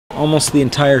almost the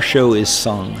entire show is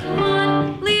sung.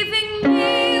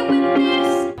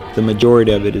 The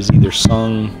majority of it is either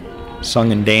sung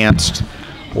and danced,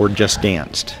 or just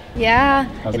danced. Yeah,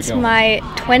 it's my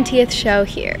 20th show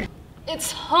here.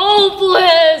 It's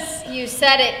hopeless! You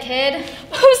said it, kid.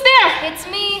 Who's there? It's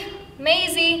me,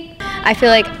 Maisie. I feel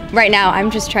like right now I'm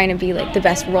just trying to be like the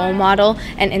best role model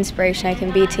and inspiration I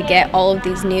can be to get all of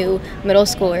these new middle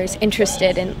schoolers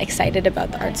interested and excited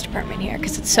about the arts department here,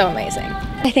 because it's so amazing.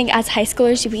 I think as high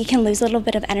schoolers we can lose a little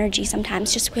bit of energy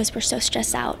sometimes just because we're so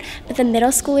stressed out, but the middle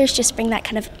schoolers just bring that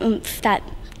kind of oomph that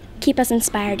keep us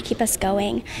inspired, keep us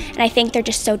going, and I think they're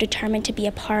just so determined to be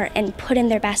a part and put in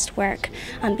their best work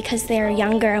because they're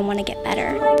younger and want to get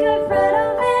better. Like I've read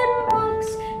of in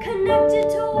books, connected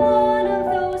to one of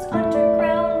those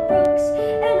underground brooks,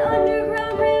 an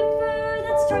underground river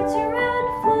that starts here and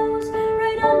flows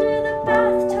right under the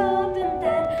bathtub, and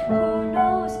then who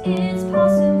knows, it's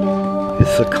possible.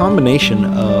 It's a combination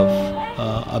of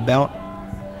about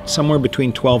somewhere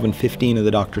between 12 and 15 of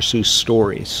the Dr. Seuss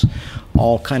stories,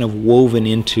 all kind of woven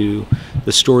into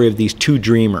the story of these two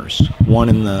dreamers, one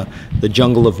in the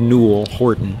jungle of Newell,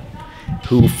 Horton,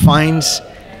 who finds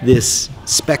this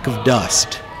speck of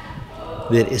dust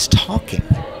that is talking.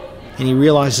 And he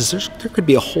realizes there could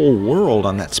be a whole world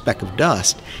on that speck of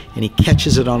dust, and he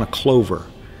catches it on a clover.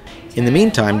 In the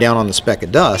meantime, down on the speck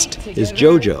of dust is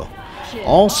Jojo,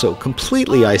 also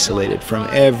completely isolated from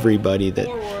everybody that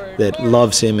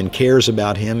loves him and cares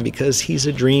about him because he's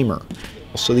a dreamer.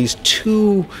 So these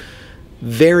two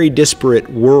very disparate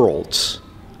worlds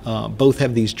both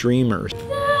have these dreamers.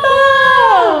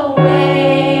 The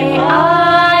way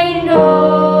I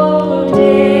know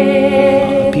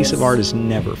A piece of art is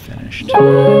never finished.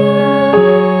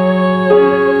 it.